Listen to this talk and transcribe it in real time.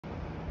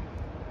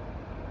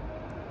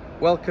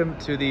Welcome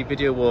to the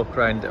video walk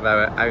around of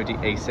our Audi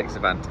A6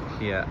 Avant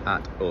here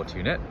at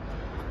AutoUnit.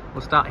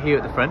 We'll start here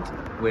at the front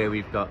where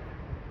we've got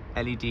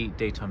LED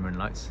daytime running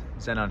lights,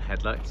 xenon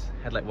headlights,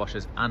 headlight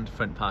washers and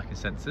front parking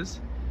sensors.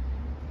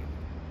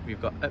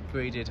 We've got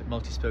upgraded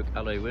multi-spoke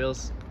alloy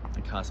wheels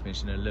and car's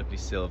finished in a lovely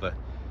silver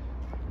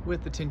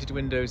with the tinted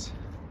windows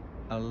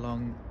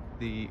along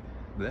the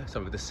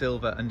with the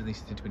silver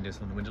underneath the tinted windows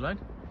on the window line.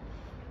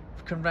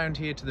 We've come round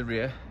here to the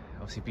rear.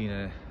 Obviously being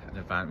an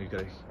Avant, we've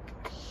got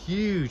a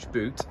huge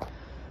boot.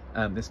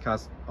 This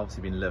car's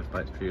obviously been loved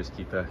by its previous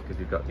keeper because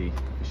we've got the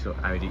official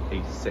Audi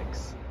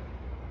A6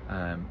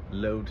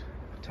 load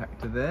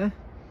protector there.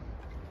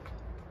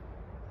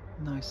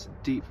 Nice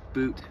deep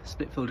boot,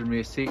 split folding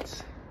rear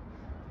seats.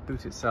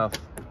 Boot itself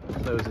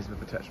closes with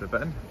the touch of a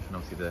button, and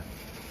obviously the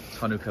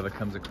tonneau cover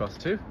comes across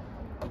too.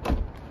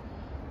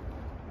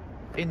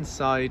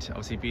 Inside,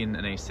 obviously being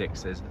an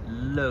A6, there's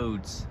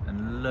loads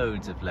and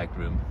loads of leg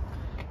room.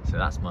 So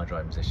that's my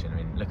driving position. I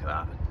mean, look at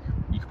that.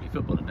 You could play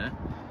football in there.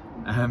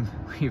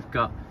 We've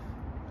got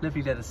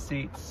lovely leather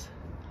seats,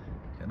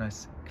 got a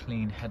nice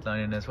clean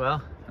headline in as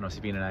well, and obviously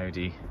being an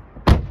Audi,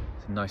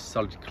 it's a nice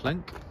solid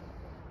clunk.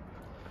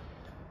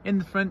 In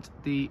the front,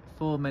 the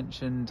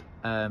aforementioned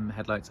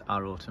headlights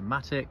are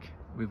automatic.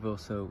 We've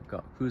also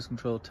got cruise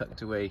control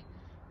tucked away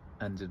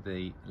under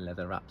the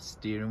leather wrapped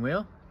steering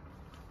wheel.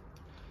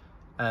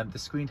 The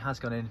screen has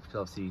gone in because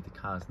obviously the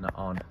car's not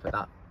on, but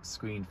that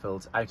screen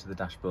folds out of the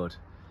dashboard,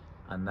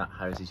 and that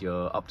houses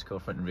your optical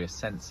front and rear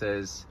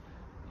sensors,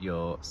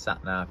 your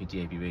sat nav, your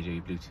DAB radio,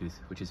 your Bluetooth,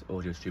 which is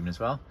audio streaming as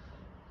well,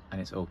 and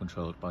it's all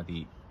controlled by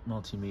the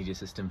multimedia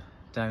system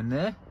down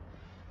there.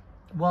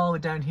 While we're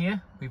down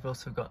here, we've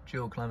also got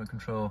dual climate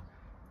control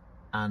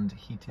and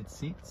heated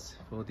seats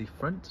for the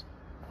front.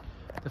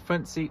 The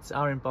front seats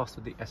are embossed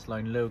with the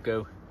S-Line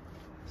logo,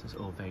 so it's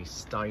all very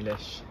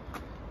stylish.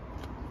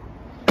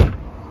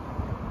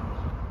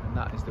 And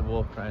that is the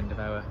walk around of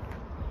our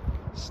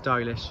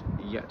stylish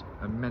yet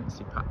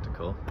immensely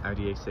practical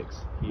Audi A6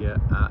 here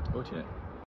at AutoUnit.